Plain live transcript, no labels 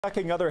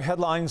Checking other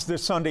headlines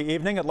this Sunday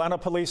evening, Atlanta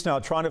police now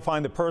trying to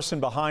find the person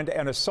behind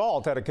an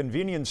assault at a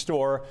convenience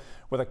store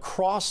with a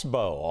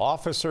crossbow.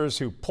 Officers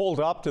who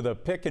pulled up to the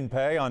Pick and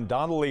Pay on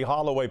Donnelly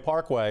Holloway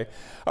Parkway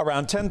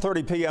around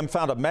 10:30 p.m.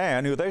 found a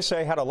man who they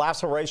say had a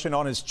laceration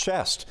on his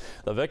chest.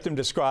 The victim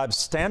describes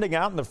standing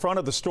out in the front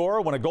of the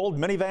store when a gold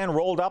minivan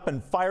rolled up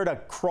and fired a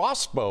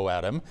crossbow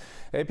at him.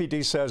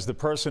 APD says the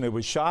person who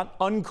was shot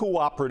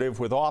uncooperative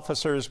with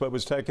officers but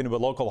was taken to a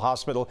local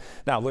hospital,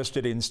 now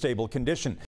listed in stable condition.